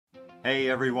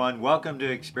Hey everyone, welcome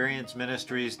to Experience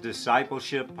Ministries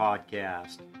Discipleship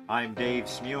Podcast. I'm Dave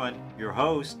Smewen, your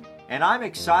host, and I'm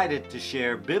excited to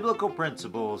share biblical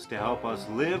principles to help us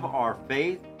live our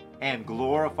faith and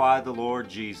glorify the Lord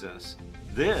Jesus.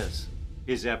 This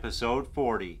is episode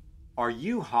 40. Are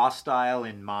you hostile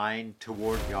in mind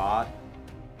toward God?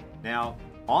 Now,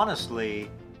 honestly,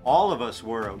 all of us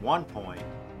were at one point,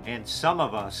 and some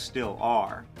of us still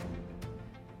are.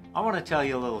 I want to tell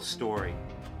you a little story.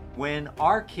 When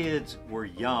our kids were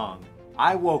young,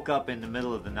 I woke up in the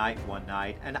middle of the night one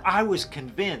night and I was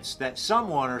convinced that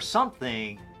someone or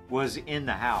something was in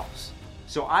the house.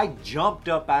 So I jumped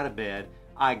up out of bed,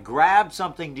 I grabbed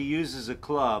something to use as a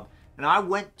club, and I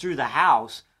went through the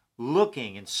house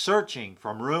looking and searching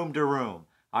from room to room.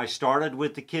 I started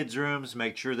with the kids' rooms,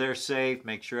 make sure they're safe,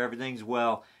 make sure everything's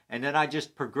well, and then I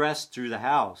just progressed through the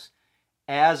house.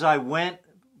 As I went,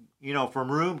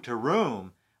 from room to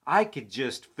room, I could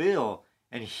just feel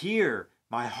and hear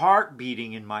my heart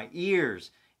beating in my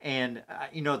ears. And,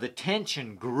 the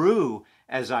tension grew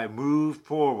as I moved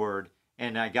forward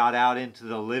and I got out into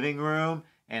the living room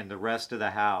and the rest of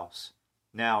the house.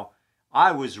 Now,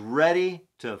 I was ready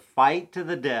to fight to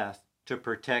the death to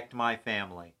protect my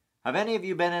family. Have any of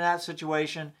you been in that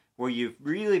situation where you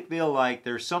really feel like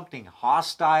there's something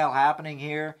hostile happening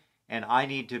here and I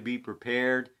need to be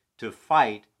prepared to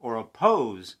fight or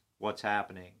oppose what's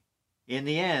happening? In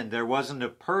the end, there wasn't a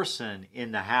person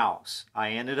in the house. I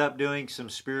ended up doing some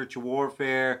spiritual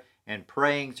warfare and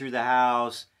praying through the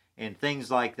house and things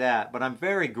like that. But I'm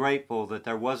very grateful that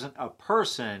there wasn't a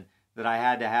person that I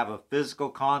had to have a physical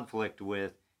conflict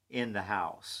with in the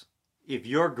house. If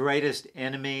your greatest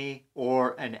enemy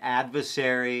or an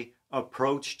adversary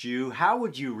approached you, how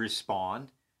would you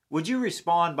respond? Would you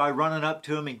respond by running up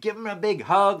to them and giving them a big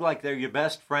hug like they're your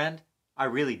best friend? I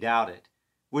really doubt it.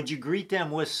 Would you greet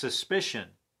them with suspicion?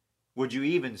 Would you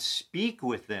even speak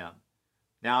with them?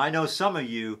 Now, I know some of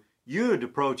you would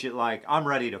approach it like, I'm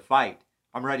ready to fight.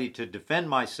 I'm ready to defend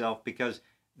myself because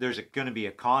there's going to be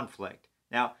a conflict.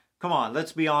 Now, come on,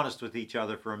 let's be honest with each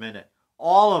other for a minute.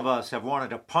 All of us have wanted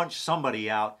to punch somebody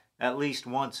out at least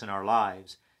once in our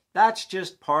lives. That's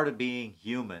just part of being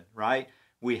human, right?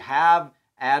 We have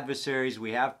adversaries,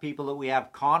 we have people that we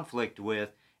have conflict with,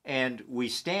 and we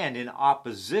stand in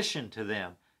opposition to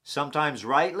them. Sometimes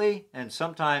rightly, and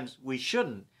sometimes we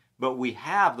shouldn't, but we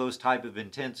have those type of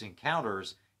intense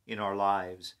encounters in our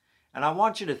lives. And I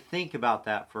want you to think about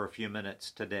that for a few minutes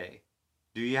today.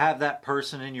 Do you have that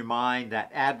person in your mind,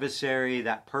 that adversary,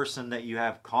 that person that you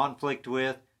have conflict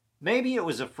with? Maybe it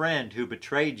was a friend who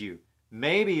betrayed you.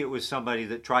 Maybe it was somebody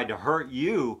that tried to hurt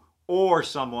you or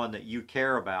someone that you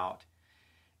care about.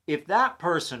 If that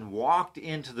person walked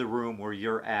into the room where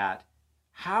you're at,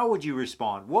 how would you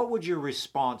respond? What would your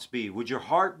response be? Would your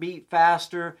heart beat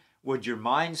faster? Would your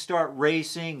mind start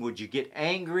racing? Would you get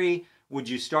angry? Would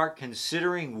you start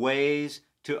considering ways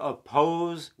to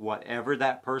oppose whatever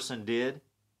that person did?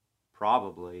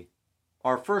 Probably.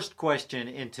 Our first question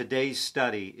in today's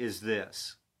study is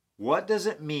this: what does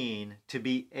it mean to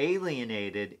be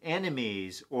alienated,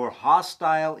 enemies, or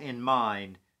hostile in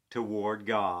mind toward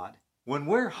God? When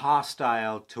we're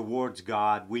hostile towards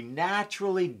God, we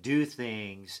naturally do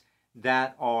things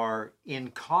that are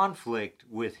in conflict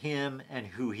with Him and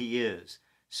who He is.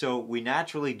 So we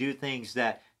naturally do things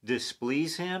that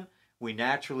displease Him. We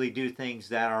naturally do things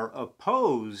that are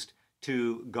opposed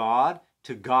to God,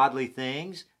 to godly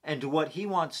things, and to what He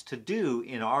wants to do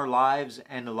in our lives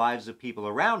and the lives of people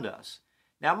around us.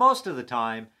 Now, most of the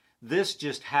time, this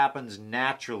just happens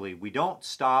naturally. We don't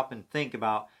stop and think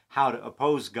about how to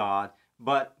oppose God,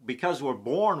 but because we're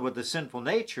born with a sinful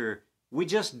nature, we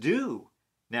just do.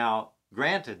 Now,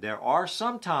 granted, there are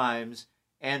some times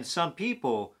and some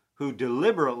people who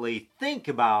deliberately think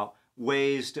about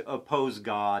ways to oppose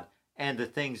God and the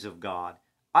things of God.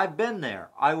 I've been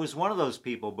there. I was one of those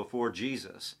people before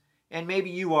Jesus, and maybe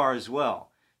you are as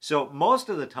well. So most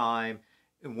of the time,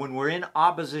 when we're in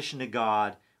opposition to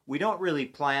God, we don't really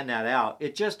plan that out.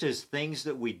 It just is things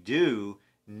that we do,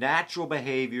 natural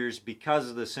behaviors because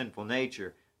of the sinful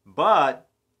nature. But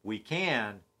we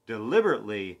can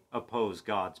deliberately oppose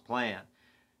God's plan.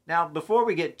 Now, before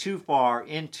we get too far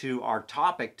into our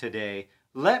topic today,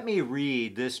 let me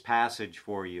read this passage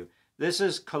for you. This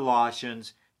is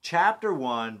Colossians chapter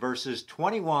 1, verses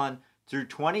 21 through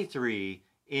 23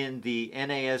 in the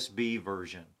NASB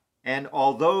version. And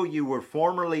although you were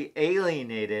formerly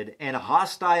alienated and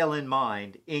hostile in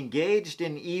mind, engaged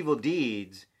in evil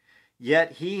deeds,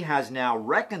 yet He has now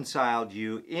reconciled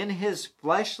you in His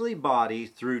fleshly body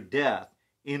through death,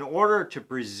 in order to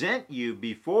present you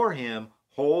before Him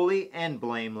holy and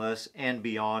blameless and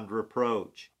beyond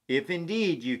reproach. If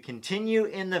indeed you continue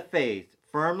in the faith,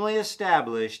 firmly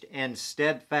established and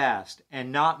steadfast,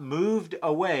 and not moved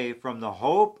away from the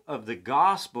hope of the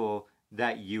gospel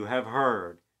that you have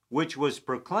heard, which was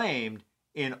proclaimed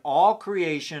in all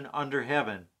creation under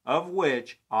heaven, of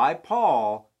which I,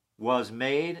 Paul, was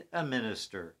made a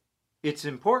minister. It's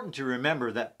important to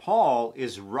remember that Paul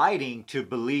is writing to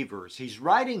believers. He's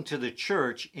writing to the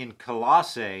church in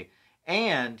Colossae,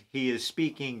 and he is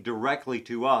speaking directly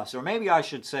to us. Or maybe I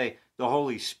should say the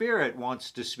Holy Spirit wants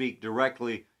to speak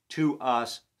directly to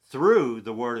us through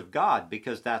the Word of God,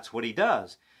 because that's what he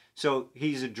does. So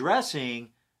he's addressing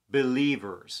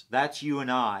believers. That's you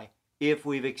and I, if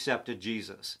we've accepted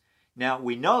Jesus. Now,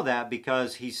 we know that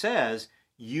because he says,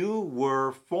 you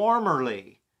were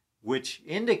formerly, which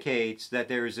indicates that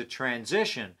there is a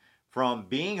transition from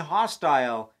being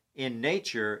hostile in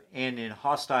nature and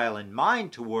hostile in mind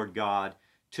toward God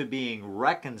to being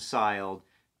reconciled,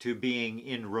 to being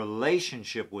in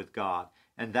relationship with God.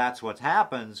 And that's what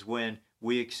happens when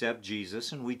we accept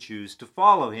Jesus and we choose to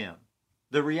follow him.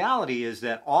 The reality is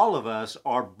that all of us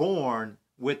are born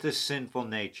with a sinful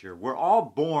nature. We're all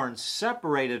born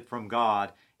separated from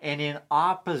God and in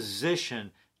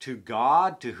opposition to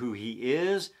God, to who he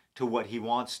is, to what he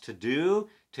wants to do,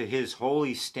 to his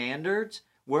holy standards.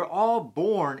 We're all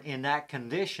born in that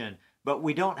condition, but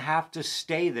we don't have to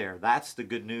stay there. That's the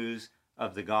good news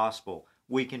of the gospel.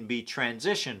 We can be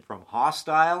transitioned from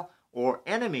hostile or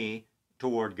enemy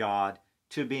toward God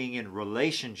to being in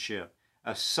relationship,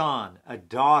 a son, a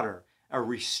daughter, a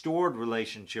restored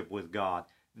relationship with God.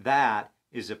 That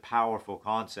is a powerful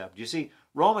concept. You see,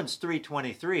 Romans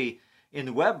 3:23 in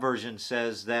the web version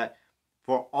says that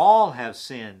for all have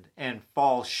sinned and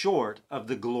fall short of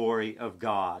the glory of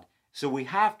God. So we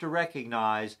have to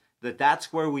recognize that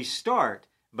that's where we start.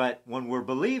 But when we're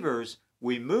believers,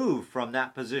 we move from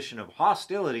that position of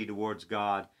hostility towards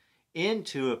God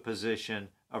into a position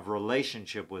of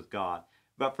relationship with God.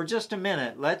 But for just a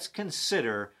minute, let's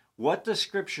consider what the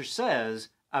scripture says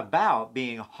about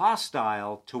being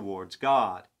hostile towards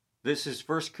God. This is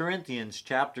 1 Corinthians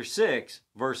chapter 6,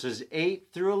 verses 8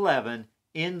 through 11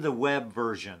 in the web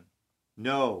version.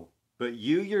 No, but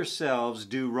you yourselves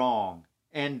do wrong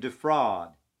and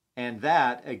defraud, and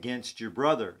that against your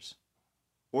brothers.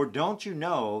 Or don't you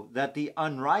know that the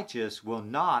unrighteous will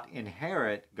not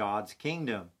inherit God's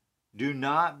kingdom? Do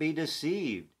not be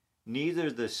deceived.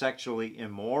 Neither the sexually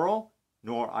immoral,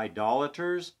 nor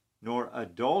idolaters, nor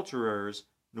adulterers,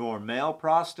 nor male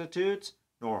prostitutes,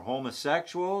 nor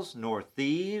homosexuals, nor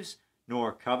thieves,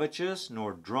 nor covetous,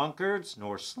 nor drunkards,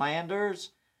 nor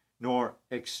slanderers, nor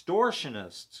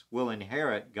extortionists will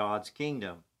inherit God's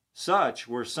kingdom. Such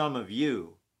were some of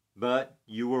you, but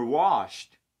you were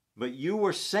washed, but you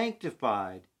were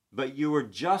sanctified, but you were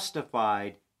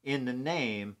justified in the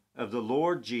name of the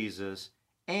Lord Jesus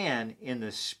and in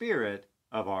the Spirit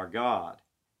of our God.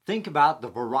 Think about the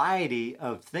variety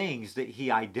of things that he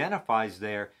identifies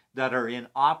there that are in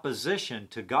opposition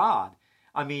to God.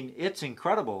 I mean, it's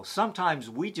incredible. Sometimes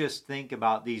we just think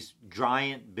about these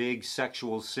giant, big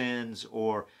sexual sins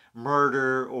or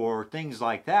murder or things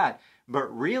like that.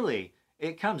 But really,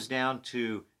 it comes down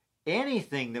to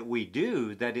anything that we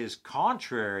do that is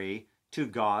contrary to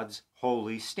God's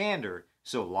holy standard.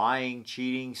 So lying,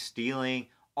 cheating, stealing,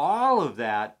 all of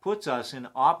that puts us in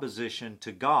opposition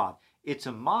to God. It's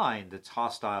a mind that's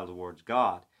hostile towards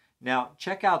God. Now,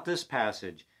 check out this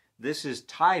passage. This is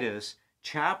Titus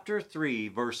chapter 3,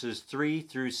 verses 3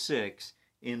 through 6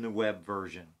 in the web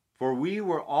version. For we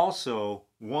were also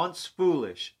once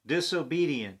foolish,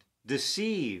 disobedient,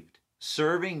 deceived,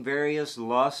 serving various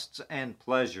lusts and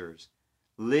pleasures,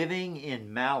 living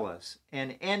in malice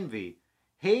and envy,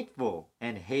 hateful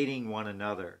and hating one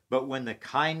another. But when the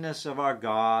kindness of our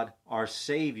God, our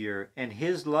Savior, and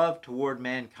his love toward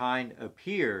mankind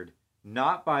appeared,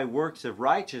 not by works of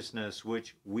righteousness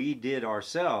which we did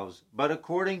ourselves, but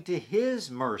according to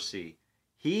his mercy,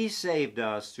 he saved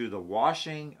us through the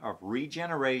washing of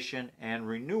regeneration and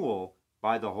renewal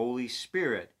by the Holy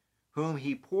Spirit, whom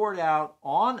he poured out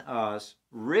on us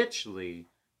richly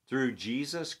through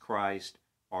Jesus Christ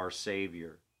our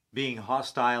Savior. Being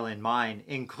hostile in mind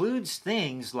includes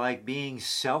things like being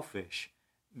selfish,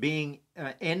 being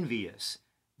envious,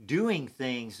 doing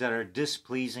things that are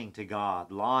displeasing to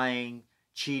God, lying,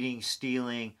 cheating,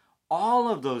 stealing. All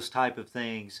of those type of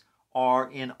things are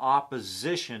in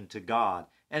opposition to God.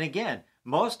 And again,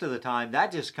 most of the time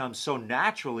that just comes so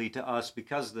naturally to us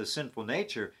because of the sinful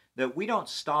nature that we don't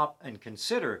stop and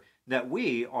consider that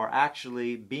we are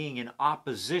actually being in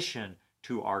opposition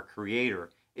to our Creator.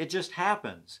 It just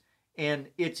happens. And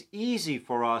it's easy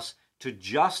for us to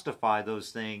justify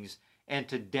those things and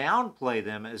to downplay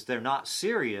them as they're not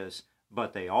serious,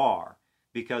 but they are.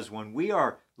 Because when we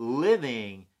are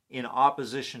living in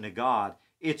opposition to God,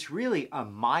 it's really a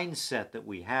mindset that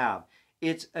we have.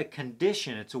 It's a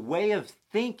condition, it's a way of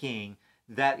thinking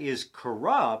that is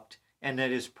corrupt and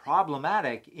that is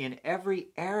problematic in every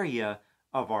area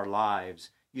of our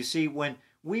lives. You see, when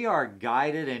we are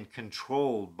guided and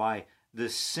controlled by the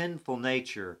sinful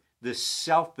nature, the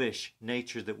selfish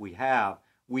nature that we have,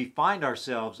 we find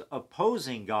ourselves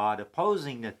opposing God,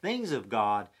 opposing the things of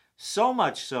God, so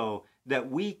much so that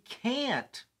we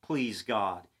can't please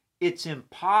God. It's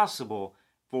impossible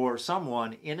for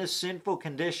someone in a sinful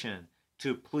condition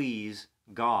to please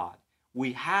God.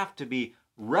 We have to be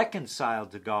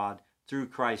reconciled to God through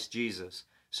Christ Jesus.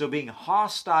 So being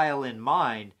hostile in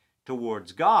mind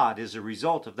towards God is a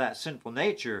result of that sinful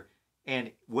nature.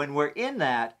 And when we're in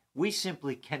that, we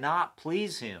simply cannot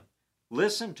please Him.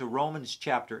 Listen to Romans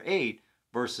chapter 8,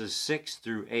 verses 6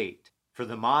 through 8. For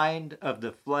the mind of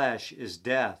the flesh is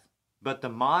death, but the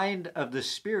mind of the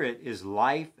Spirit is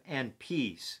life and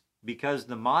peace, because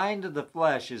the mind of the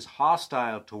flesh is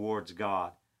hostile towards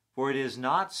God. For it is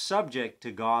not subject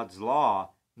to God's law,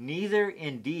 neither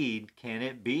indeed can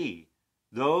it be.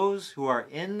 Those who are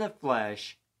in the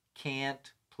flesh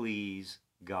can't please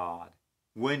God.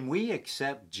 When we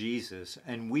accept Jesus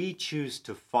and we choose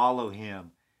to follow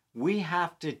Him, we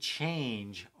have to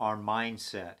change our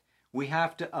mindset. We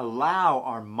have to allow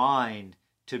our mind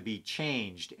to be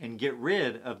changed and get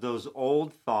rid of those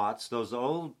old thoughts, those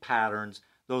old patterns,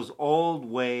 those old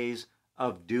ways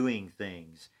of doing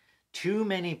things. Too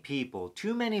many people,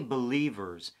 too many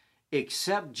believers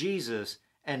accept Jesus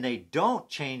and they don't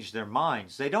change their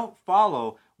minds. They don't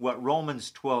follow what Romans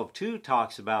 12:2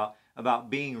 talks about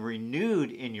being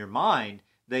renewed in your mind.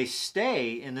 They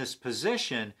stay in this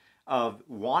position of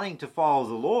wanting to follow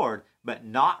the Lord, but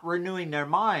not renewing their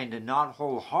mind and not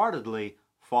wholeheartedly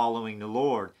following the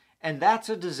Lord. And that's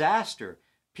a disaster.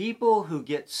 People who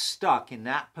get stuck in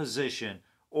that position,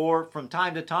 or from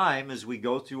time to time as we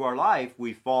go through our life,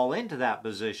 we fall into that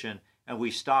position and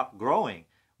we stop growing.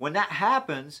 When that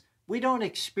happens, we don't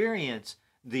experience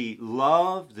the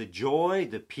love, the joy,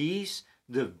 the peace,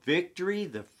 the victory,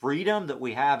 the freedom that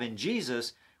we have in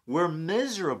Jesus. We're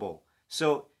miserable.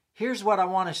 So here's what I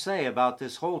want to say about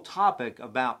this whole topic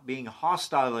about being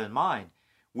hostile in mind.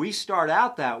 We start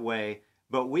out that way,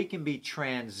 but we can be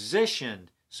transitioned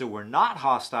so we're not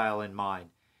hostile in mind.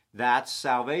 That's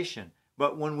salvation.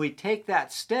 But when we take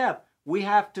that step, we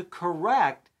have to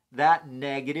correct that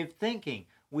negative thinking.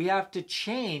 We have to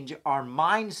change our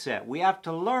mindset. We have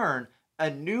to learn a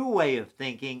new way of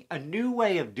thinking, a new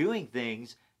way of doing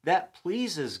things that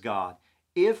pleases God.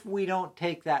 If we don't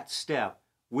take that step,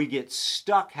 we get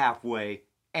stuck halfway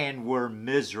and we're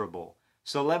miserable.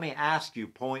 So let me ask you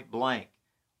point blank,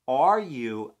 are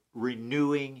you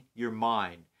renewing your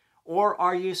mind? Or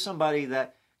are you somebody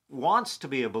that wants to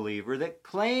be a believer, that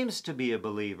claims to be a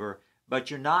believer, but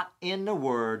you're not in the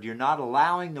Word, you're not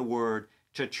allowing the Word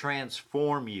to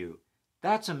transform you?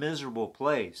 That's a miserable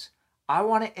place. I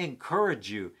want to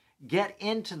encourage you, get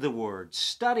into the Word,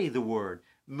 study the Word,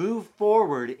 move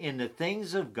forward in the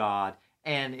things of God,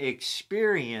 and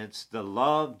experience the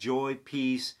love, joy,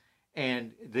 peace,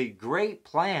 and the great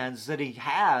plans that He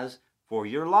has for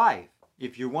your life.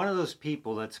 If you're one of those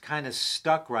people that's kind of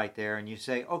stuck right there and you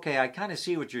say, okay, I kind of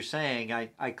see what you're saying.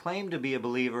 I claim to be a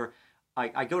believer.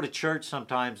 I go to church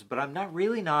sometimes, but I'm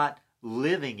really not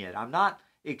living it. I'm not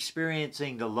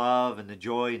experiencing the love and the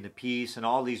joy and the peace and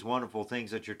all these wonderful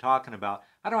things that you're talking about.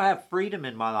 I don't have freedom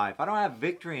in my life. I don't have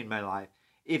victory in my life.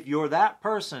 If you're that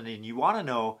person and you want to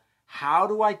know, how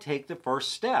do I take the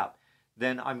first step?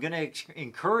 Then I'm going to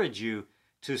encourage you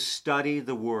to study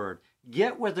the Word.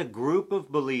 Get with a group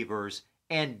of believers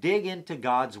and dig into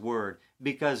God's Word,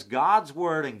 because God's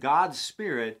Word and God's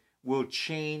Spirit will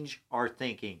change our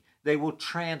thinking. They will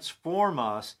transform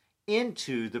us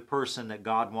into the person that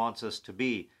God wants us to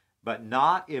be, but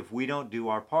not if we don't do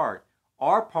our part.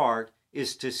 Our part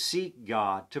is to seek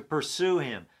God, to pursue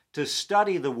Him, to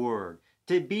study the Word,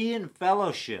 to be in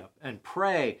fellowship and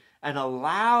pray and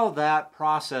allow that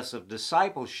process of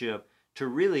discipleship to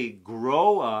really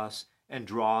grow us and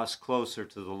draw us closer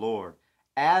to the Lord.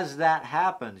 As that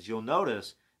happens, you'll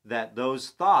notice that those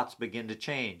thoughts begin to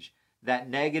change. That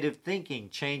negative thinking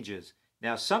changes.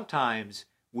 Now, sometimes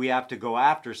we have to go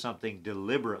after something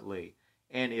deliberately.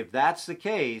 And if that's the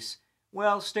case,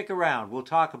 well, stick around. We'll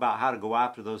talk about how to go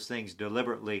after those things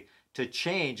deliberately to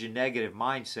change a negative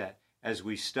mindset as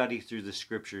we study through the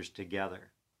Scriptures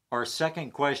together. Our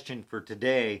second question for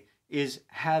today is,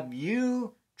 have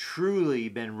you truly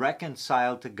been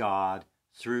reconciled to God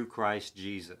through Christ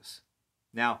Jesus?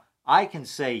 Now, I can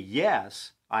say,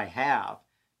 yes, I have,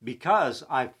 because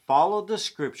I've followed the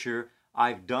Scripture,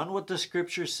 I've done what the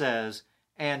Scripture says,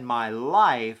 and my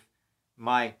life,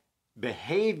 my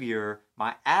behavior,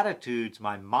 my attitudes,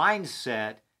 my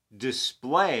mindset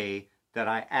display that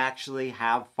I actually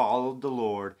have followed the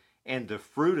Lord, and the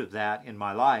fruit of that in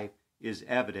my life is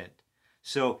evident.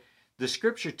 So the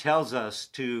Scripture tells us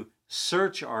to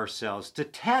search ourselves, to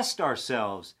test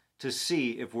ourselves to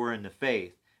see if we're in the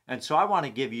faith. And so I want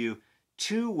to give you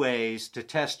 2 ways to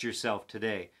test yourself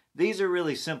today. These are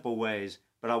really simple ways,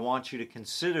 but I want you to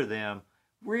consider them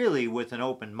really with an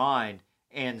open mind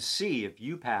and see if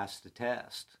you pass the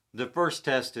test. The first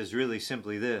test is really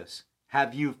simply this.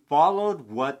 Have you followed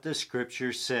what the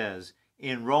Scripture says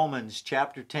in Romans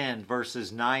chapter 10,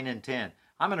 verses 9 and 10?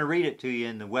 I'm going to read it to you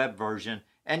in the web version,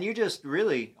 and you just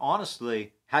really,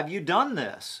 honestly, have you done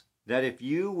this? That if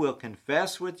you will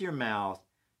confess with your mouth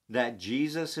that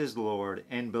Jesus is Lord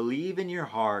and believe in your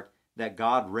heart that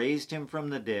God raised him from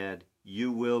the dead,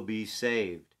 you will be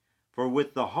saved. For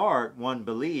with the heart one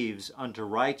believes unto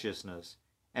righteousness,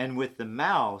 and with the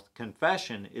mouth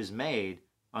confession is made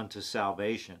unto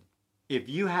salvation. If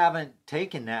you haven't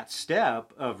taken that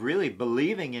step of really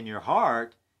believing in your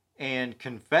heart and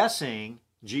confessing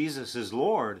Jesus is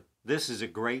Lord, this is a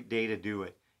great day to do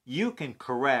it. You can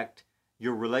correct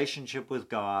your relationship with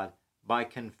God by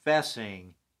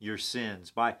confessing your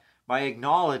sins, by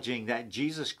acknowledging that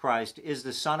Jesus Christ is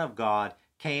the Son of God,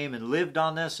 came and lived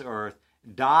on this earth,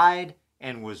 died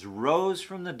and was rose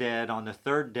from the dead on the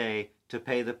 3rd day to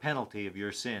pay the penalty of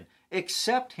your sin.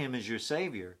 Accept him as your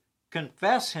Savior.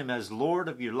 Confess him as Lord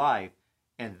of your life,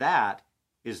 and that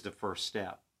is the first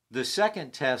step. The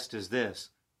second test is this.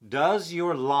 Does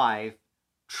your life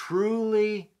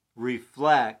truly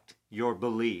reflect your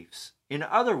beliefs? In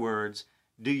other words,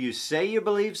 do you say you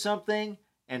believe something,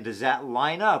 and does that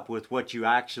line up with what you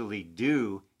actually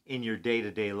do in your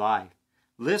day-to-day life?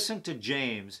 Listen to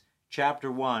James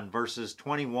chapter 1, verses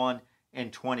 21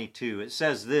 and 22. It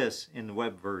says this in the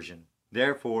web version.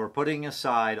 Therefore, putting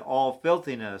aside all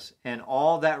filthiness and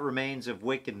all that remains of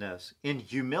wickedness, in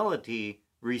humility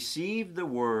receive the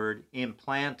word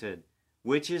implanted,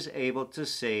 which is able to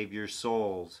save your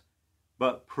souls.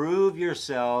 But prove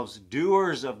yourselves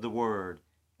doers of the word,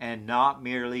 and not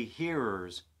merely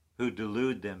hearers who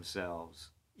delude themselves.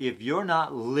 If you're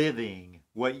not living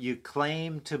what you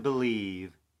claim to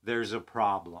believe, there's a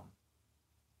problem.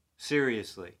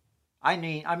 Seriously. I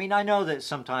know that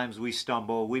sometimes we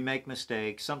stumble, we make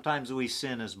mistakes, sometimes we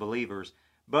sin as believers,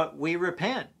 but we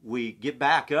repent. We get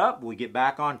back up, we get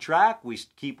back on track, we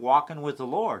keep walking with the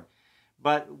Lord.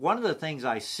 But one of the things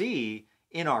I see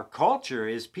in our culture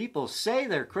is people say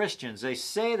they're Christians, they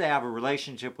say they have a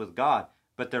relationship with God,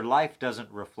 but their life doesn't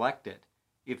reflect it.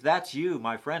 If that's you,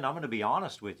 my friend, I'm going to be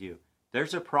honest with you.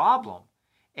 There's a problem.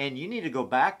 And you need to go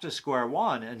back to square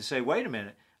one and say, wait a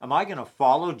minute, am I going to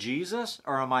follow Jesus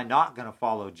or am I not going to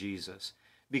follow Jesus?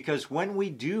 Because when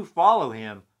we do follow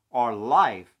him, our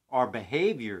life, our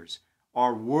behaviors,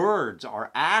 our words,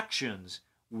 our actions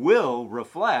will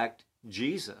reflect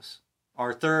Jesus.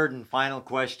 Our third and final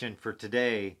question for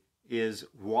today is,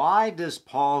 why does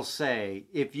Paul say,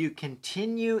 if you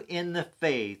continue in the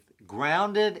faith,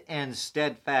 grounded and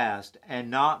steadfast, and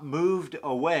not moved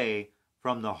away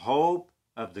from the hope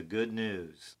of the good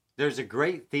news? There's a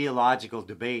great theological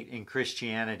debate in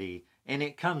Christianity, and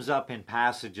it comes up in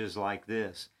passages like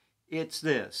this. It's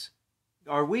this.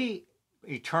 Are we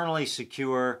eternally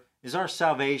secure? Is our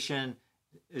salvation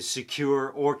secure,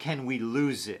 or can we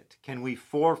lose it? Can we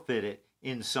forfeit it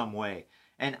in some way?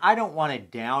 And I don't want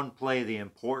to downplay the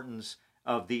importance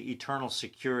of the eternal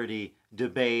security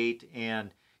debate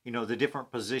and the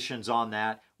different positions on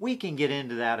that. We can get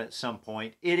into that at some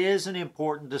point. It is an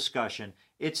important discussion.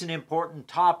 It's an important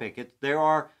topic. There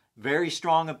are very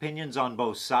strong opinions on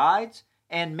both sides,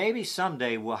 and maybe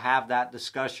someday we'll have that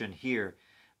discussion here.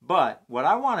 But what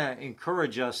I want to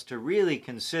encourage us to really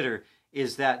consider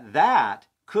is that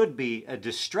could be a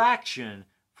distraction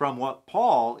from what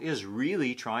Paul is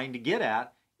really trying to get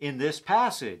at in this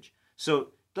passage. So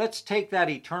let's take that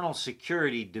eternal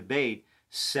security debate,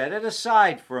 set it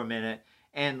aside for a minute,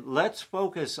 and let's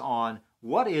focus on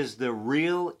what is the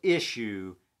real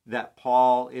issue that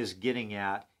Paul is getting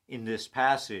at in this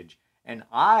passage. And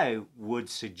I would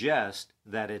suggest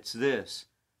that it's this.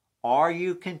 Are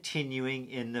you continuing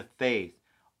in the faith?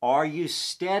 Are you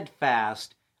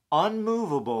steadfast,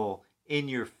 unmovable in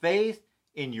your faith,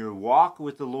 in your walk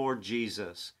with the Lord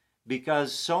Jesus?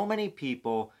 Because so many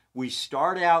people, we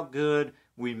start out good,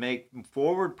 we make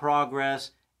forward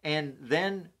progress, and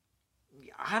then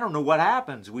I don't know what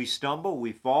happens. We stumble,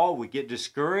 we fall, we get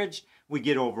discouraged, we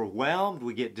get overwhelmed,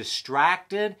 we get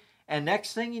distracted, and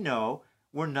next thing you know,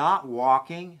 we're not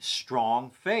walking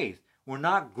strong faith. We're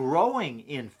not growing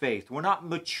in faith. We're not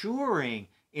maturing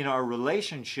in our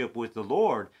relationship with the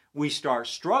Lord. We start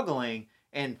struggling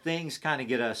and things kind of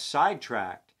get us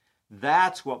sidetracked.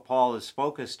 That's what Paul is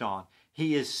focused on.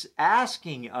 He is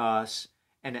asking us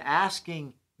and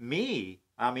asking me,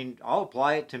 I'll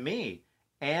apply it to me.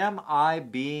 Am I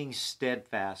being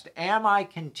steadfast? Am I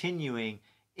continuing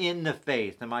in the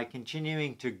faith? Am I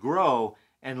continuing to grow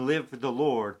and live for the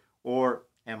Lord? Or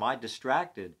am I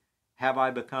distracted? Have I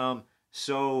become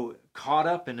so caught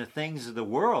up in the things of the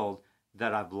world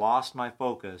that I've lost my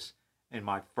focus and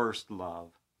my first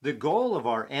love? The goal of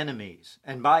our enemies,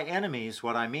 and by enemies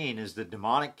what I mean is the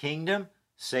demonic kingdom,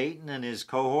 Satan and his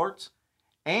cohorts,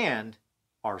 and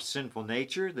our sinful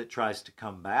nature that tries to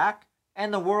come back,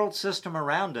 and the world system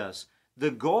around us.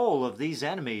 The goal of these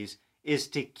enemies is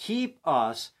to keep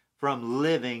us from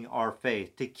living our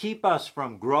faith, to keep us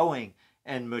from growing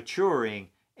and maturing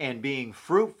and being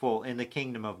fruitful in the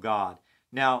kingdom of God.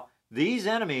 Now, these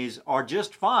enemies are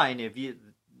just fine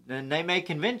and they may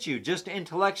convince you just to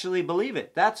intellectually believe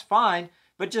it. That's fine,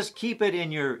 but just keep it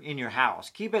in your house.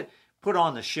 Keep it put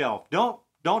on the shelf.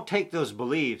 Don't take those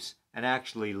beliefs and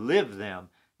actually live them.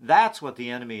 That's what the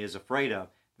enemy is afraid of.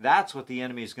 That's what the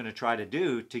enemy is going to try to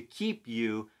do to keep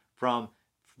you from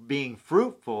being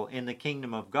fruitful in the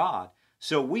kingdom of God.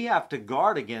 So we have to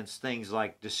guard against things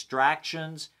like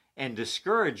distractions and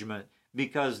discouragement,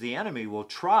 because the enemy will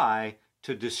try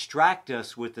to distract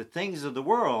us with the things of the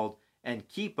world and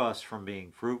keep us from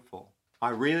being fruitful. I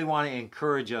really want to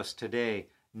encourage us today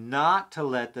not to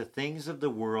let the things of the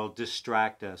world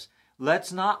distract us.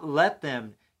 Let's not let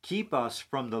them keep us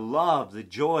from the love, the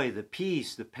joy, the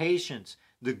peace, the patience,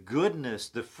 the goodness,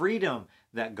 the freedom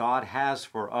that God has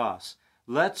for us.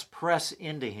 Let's press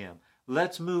into Him.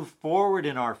 Let's move forward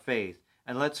in our faith,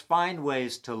 and let's find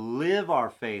ways to live our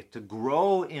faith, to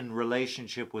grow in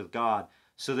relationship with God,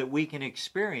 so that we can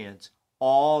experience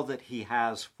all that He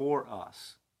has for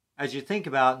us. As you think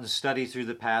about and study through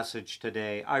the passage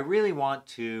today, I really want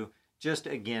to just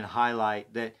again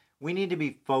highlight that we need to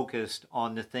be focused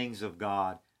on the things of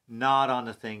God, not on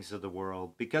the things of the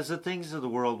world, because the things of the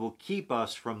world will keep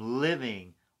us from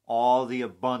living all the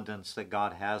abundance that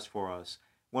God has for us.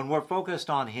 When we're focused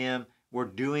on Him, we're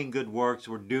doing good works,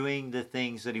 we're doing the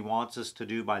things that He wants us to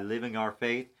do by living our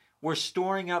faith, we're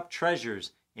storing up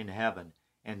treasures in heaven.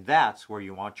 And that's where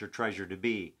you want your treasure to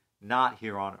be, not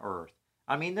here on earth.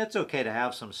 That's okay to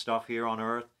have some stuff here on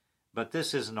earth, but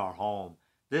this isn't our home.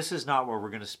 This is not where we're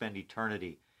going to spend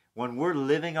eternity. When we're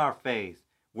living our faith,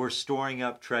 we're storing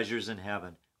up treasures in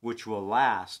heaven, which will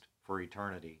last for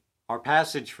eternity. Our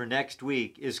passage for next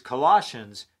week is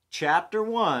Colossians chapter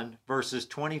 1, verses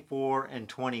 24 and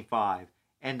 25.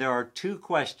 And there are two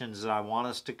questions that I want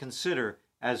us to consider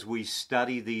as we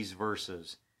study these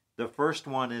verses. The first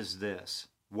one is this: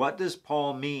 what does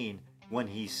Paul mean when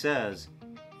he says,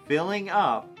 filling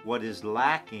up what is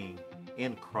lacking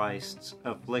in Christ's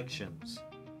afflictions?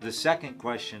 The second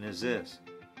question is this: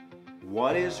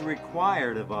 what is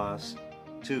required of us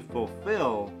to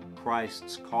fulfill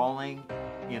Christ's calling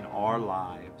in our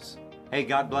lives? Hey,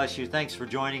 God bless you. Thanks for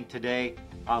joining today.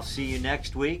 I'll see you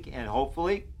next week, and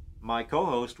hopefully my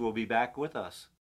co-host will be back with us.